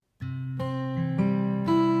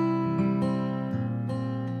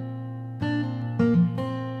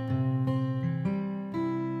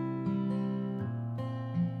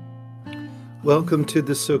Welcome to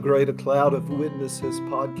the So Great a Cloud of Witnesses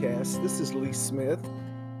podcast. This is Lee Smith.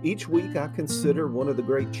 Each week I consider one of the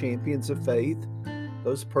great champions of faith,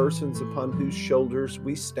 those persons upon whose shoulders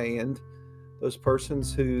we stand, those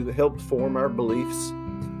persons who helped form our beliefs.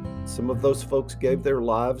 Some of those folks gave their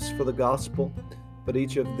lives for the gospel, but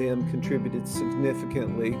each of them contributed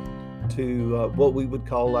significantly to what we would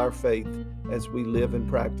call our faith as we live and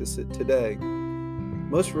practice it today.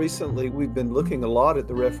 Most recently, we've been looking a lot at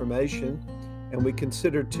the Reformation, and we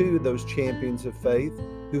consider two of those champions of faith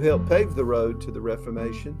who helped pave the road to the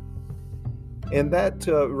Reformation. And that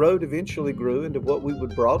road eventually grew into what we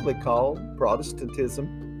would broadly call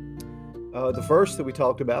Protestantism. The first that we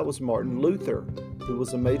talked about was Martin Luther, who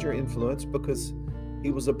was a major influence because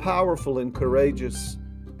he was a powerful and courageous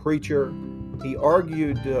preacher. He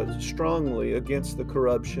argued strongly against the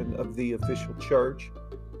corruption of the official church.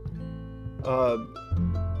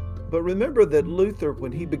 But remember that Luther,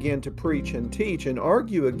 when he began to preach and teach and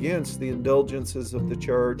argue against the indulgences of the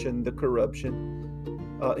church and the corruption,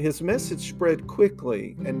 his message spread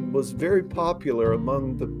quickly and was very popular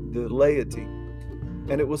among the laity.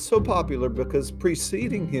 And it was so popular because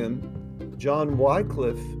preceding him, John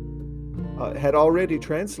Wycliff had already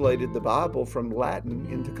translated the Bible from Latin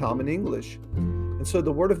into common English. And so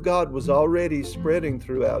the Word of God was already spreading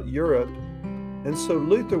throughout Europe. And so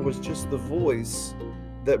Luther was just the voice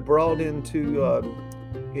that brought into a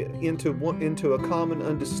common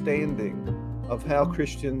understanding of how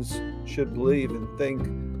Christians should believe and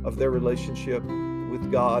think of their relationship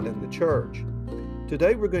with God and the church.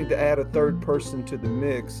 Today we're going to add a third person to the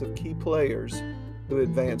mix of key players who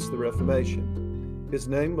advanced the Reformation. His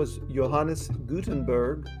name was Johannes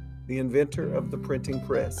Gutenberg, the inventor of the printing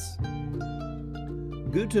press.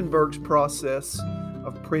 Gutenberg's process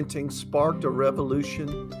of printing sparked a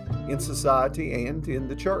revolution in society and in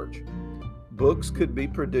the church. Books could be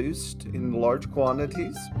produced in large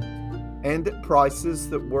quantities and at prices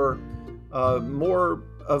that were more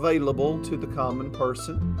available to the common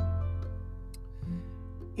person.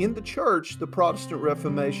 In the church, the Protestant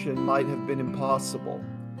Reformation might have been impossible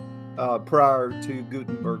prior to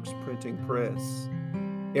Gutenberg's printing press.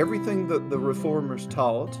 Everything that the Reformers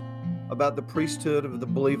taught about the priesthood of the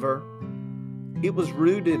believer, it was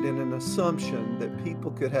rooted in an assumption that people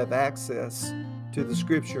could have access to the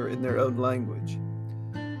Scripture in their own language.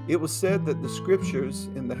 It was said that the Scriptures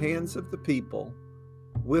in the hands of the people,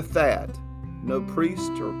 with that, no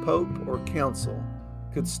priest or pope or council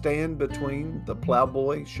could stand between the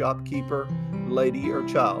plowboy, shopkeeper, lady, or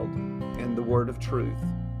child and the word of truth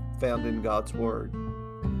found in God's Word.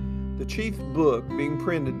 The chief book being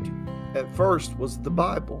printed at first was the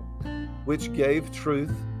Bible, which gave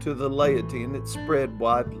truth to the laity, and it spread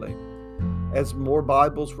widely. As more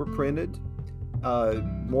Bibles were printed,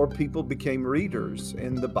 more people became readers,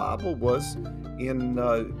 and the Bible was,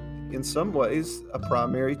 in some ways, a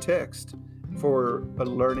primary text for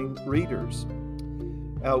learning readers.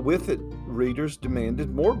 With it, readers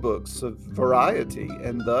demanded more books of variety,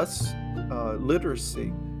 and thus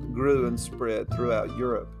literacy grew and spread throughout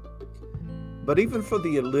Europe. But even for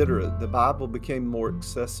the illiterate, the Bible became more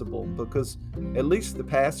accessible because at least the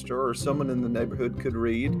pastor or someone in the neighborhood could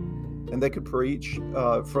read and they could preach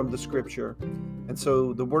from the Scripture. And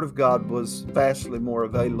so the Word of God was vastly more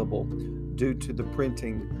available due to the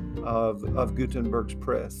printing of Gutenberg's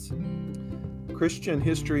press. Christian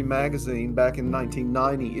History magazine back in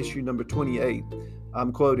 1990, issue number 28,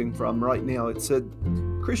 I'm quoting from right now, it said,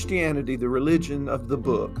 "Christianity, the religion of the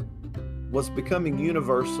book, was becoming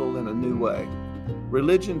universal in a new way.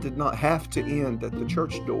 Religion did not have to end at the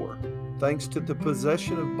church door. Thanks to the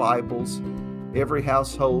possession of Bibles, every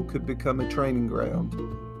household could become a training ground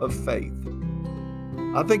of faith."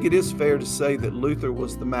 I think it is fair to say that Luther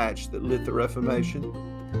was the match that lit the Reformation.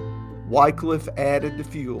 Wycliffe added the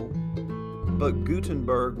fuel, but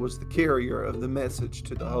Gutenberg was the carrier of the message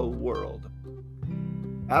to the whole world.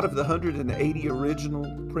 Out of the 180 original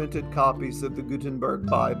printed copies of the Gutenberg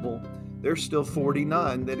Bible, there's still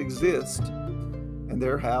 49 that exist, and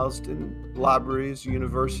they're housed in libraries,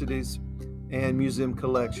 universities, and museum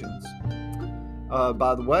collections.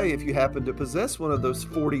 By the way, if you happen to possess one of those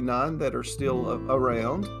 49 that are still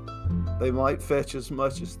around, they might fetch as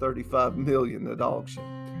much as $35 million at auction.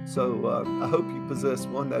 So I hope you possess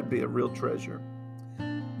one. That'd be a real treasure.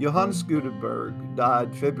 Johannes Gutenberg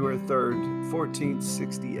died February 3rd,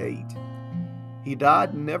 1468. He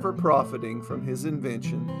died never profiting from his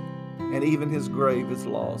invention, and even his grave is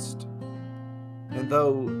lost. And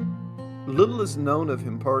though little is known of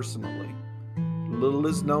him personally, little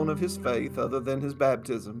is known of his faith other than his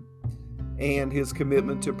baptism and his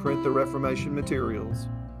commitment to print the Reformation materials,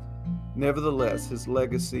 Nevertheless, his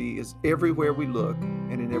legacy is everywhere we look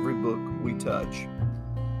and in every book we touch.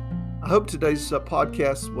 I hope today's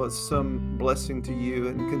podcast was some blessing to you,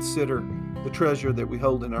 and consider the treasure that we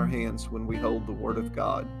hold in our hands when we hold the Word of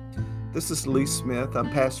God. This is Lee Smith.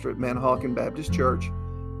 I'm pastor at Manahawkin Baptist Church,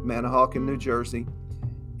 Manahawkin, New Jersey,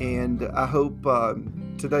 and I hope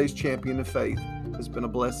today's Champion of Faith has been a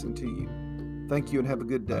blessing to you. Thank you and have a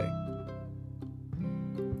good day.